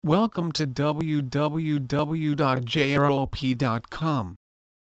Welcome to www.jrlp.com.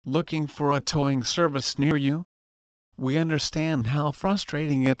 Looking for a towing service near you? We understand how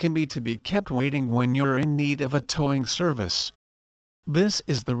frustrating it can be to be kept waiting when you're in need of a towing service. This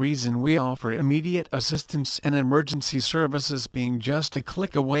is the reason we offer immediate assistance and emergency services, being just a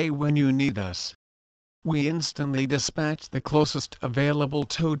click away when you need us. We instantly dispatch the closest available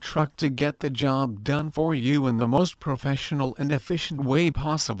tow truck to get the job done for you in the most professional and efficient way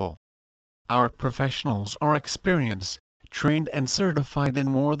possible. Our professionals are experienced, trained and certified in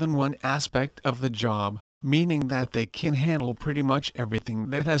more than one aspect of the job, meaning that they can handle pretty much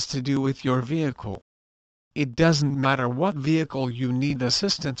everything that has to do with your vehicle. It doesn't matter what vehicle you need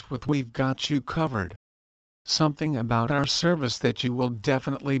assistance with, we've got you covered. Something about our service that you will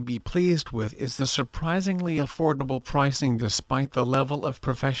definitely be pleased with is the surprisingly affordable pricing despite the level of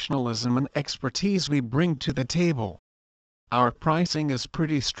professionalism and expertise we bring to the table. Our pricing is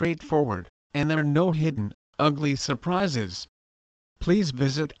pretty straightforward, and there are no hidden, ugly surprises. Please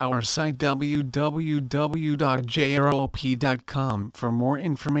visit our site www.jrlp.com for more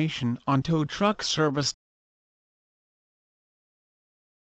information on tow truck service.